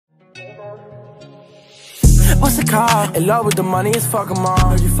What's the call? In love with the money, it's fuck 'em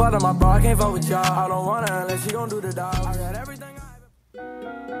all. You fucked up my bro, I can't fuck with y'all. I don't wanna unless you gon' do the dog. I got everything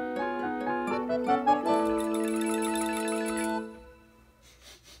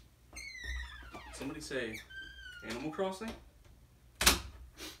Somebody say Animal Crossing?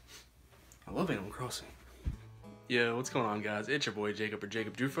 I love Animal Crossing. Yo, what's going on, guys? It's your boy Jacob, or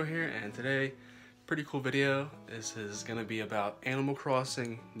Jacob Drufo here, and today, pretty cool video. This is gonna be about Animal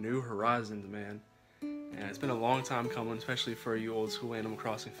Crossing New Horizons, man. And it's been a long time coming, especially for you old school Animal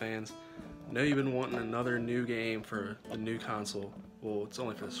Crossing fans. I know you've been wanting another new game for the new console. Well, it's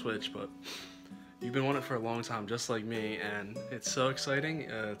only for the Switch, but you've been wanting it for a long time, just like me, and it's so exciting.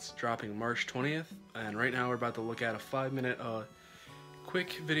 It's dropping March 20th, and right now we're about to look at a 5-minute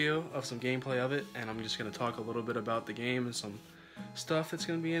quick video of some gameplay of it, and I'm just going to talk a little bit about the game and some stuff that's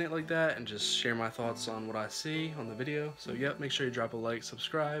going to be in it like that, and just share my thoughts on what I see on the video. So yep, make sure you drop a like,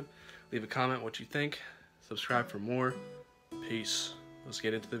 subscribe, leave a comment what you think, subscribe for more. Peace. Let's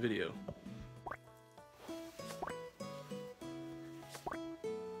get into the video.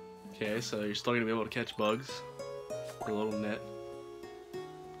 Okay, so you're still going to be able to catch bugs with a little net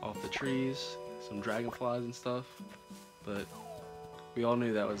off the trees, some dragonflies and stuff, but we all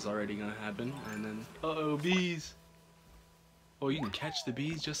knew that was already going to happen. And then, uh-oh, bees! Oh, you can catch the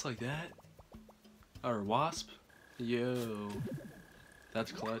bees just like that? Or wasp? Yo,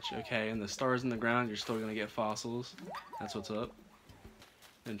 that's clutch. Okay, and the stars in the ground, you're still going to get fossils. That's what's up.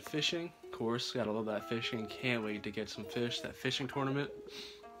 And fishing, of course, gotta love that fishing. Can't wait to get some fish, that fishing tournament.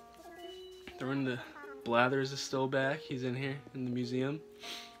 The Blathers is still back. He's in here in the museum.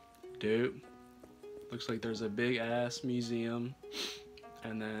 Dope. Looks like there's a big ass museum,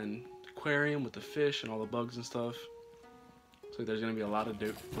 and then aquarium with the fish and all the bugs and stuff. Looks like there's gonna be a lot of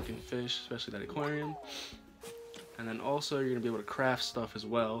dope looking fish, especially that aquarium. And then also you're gonna be able to craft stuff as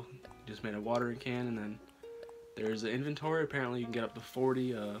well. You just made a watering can, and then there's the inventory. Apparently you can get up to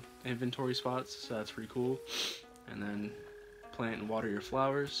 40 inventory spots, so that's pretty cool. And then plant and water your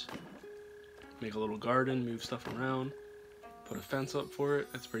flowers. Make a little garden, move stuff around, put a fence up for it.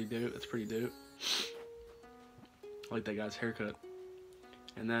 That's pretty dope. That's pretty dope. I like that guy's haircut.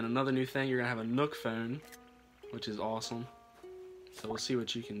 And then another new thing, you're gonna have a Nook phone, which is awesome. So we'll see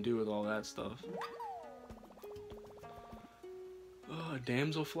what you can do with all that stuff. Oh,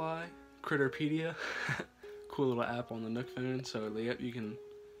 Damselfly, Critterpedia. Cool little app on the Nook phone. So yep, you can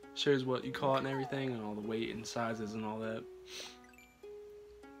shows what you caught and everything, and all the weight and sizes and all that.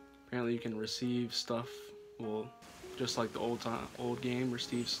 Apparently you can receive stuff, well, just like the old game,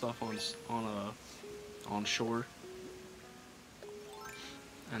 receive stuff on shore.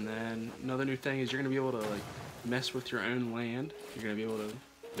 And then another new thing is you're gonna be able to like mess with your own land. You're gonna be able to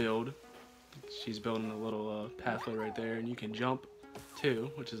build. She's building a little pathway right there, and you can jump too,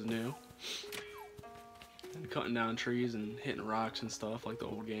 which is new. And cutting down trees and hitting rocks and stuff like the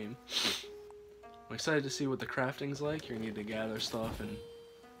old game. I'm excited to see what the crafting's like. You're gonna need to gather stuff, and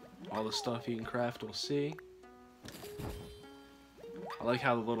all the stuff you can craft we'll see. I like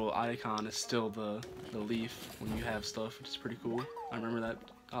how the little icon is still the leaf when you have stuff, which is pretty cool. I remember that.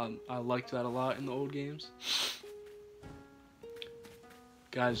 I liked that a lot in the old games.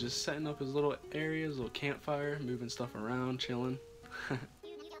 Guy's just setting up his little areas, little campfire, moving stuff around, chilling.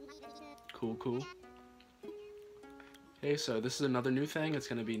 Cool, cool. Okay, so this is another new thing. It's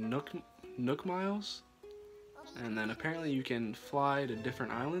gonna be Nook Miles. And then apparently you can fly to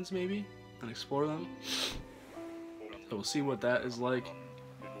different islands maybe and explore them. So we'll see what that is like.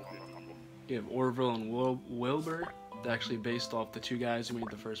 You have Orville and Wilbur. They're actually based off the two guys who made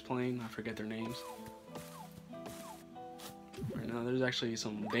the first plane. I forget their names. Right now there's actually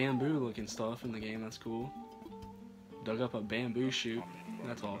some bamboo looking stuff in the game. That's cool. Dug up a bamboo shoot.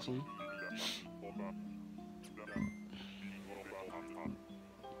 That's awesome.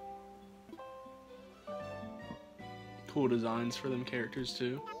 Cool designs for them characters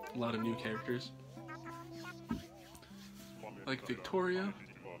too. A lot of new characters. Like Victoria.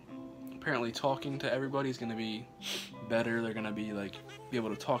 Apparently talking to everybody is gonna be better. They're gonna be able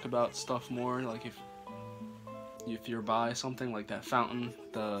to talk about stuff more. Like if you're by something like that fountain,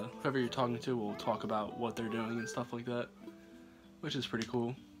 whoever you're talking to will talk about what they're doing and stuff like that, which is pretty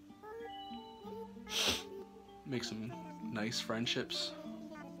cool. Make some nice friendships.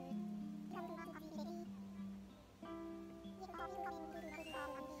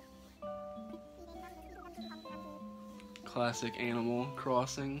 Classic Animal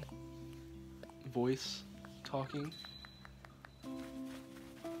Crossing voice talking.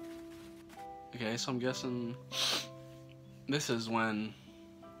 Okay, so I'm guessing this is when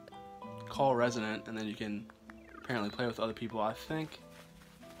call resident and then you can apparently play with other people. I think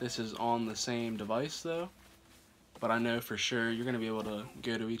this is on the same device though, but I know for sure you're gonna be able to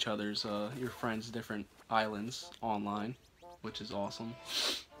go to each other's, your friends' different islands online, which is awesome.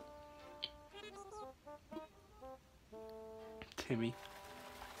 Timmy.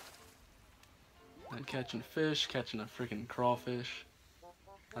 And catching fish, catching a freaking crawfish.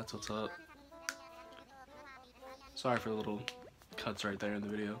 That's what's up. Sorry for the little cuts right there in the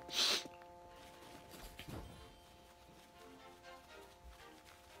video.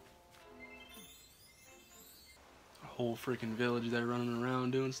 A whole freaking village there running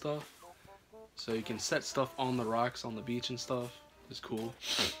around doing stuff. So you can set stuff on the rocks on the beach and stuff. It's cool.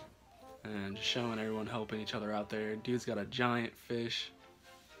 And just showing everyone helping each other out there. Dude's got a giant fish,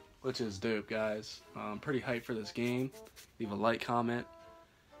 which is dope, guys. Pretty hyped for this game. Leave a like, comment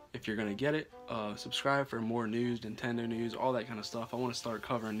if you're gonna get it. Subscribe for more news, Nintendo news, all that kind of stuff. I want to start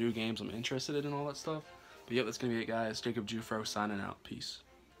covering new games I'm interested in and all that stuff. But yep, that's gonna be it, guys. Jacob Jufro signing out. Peace.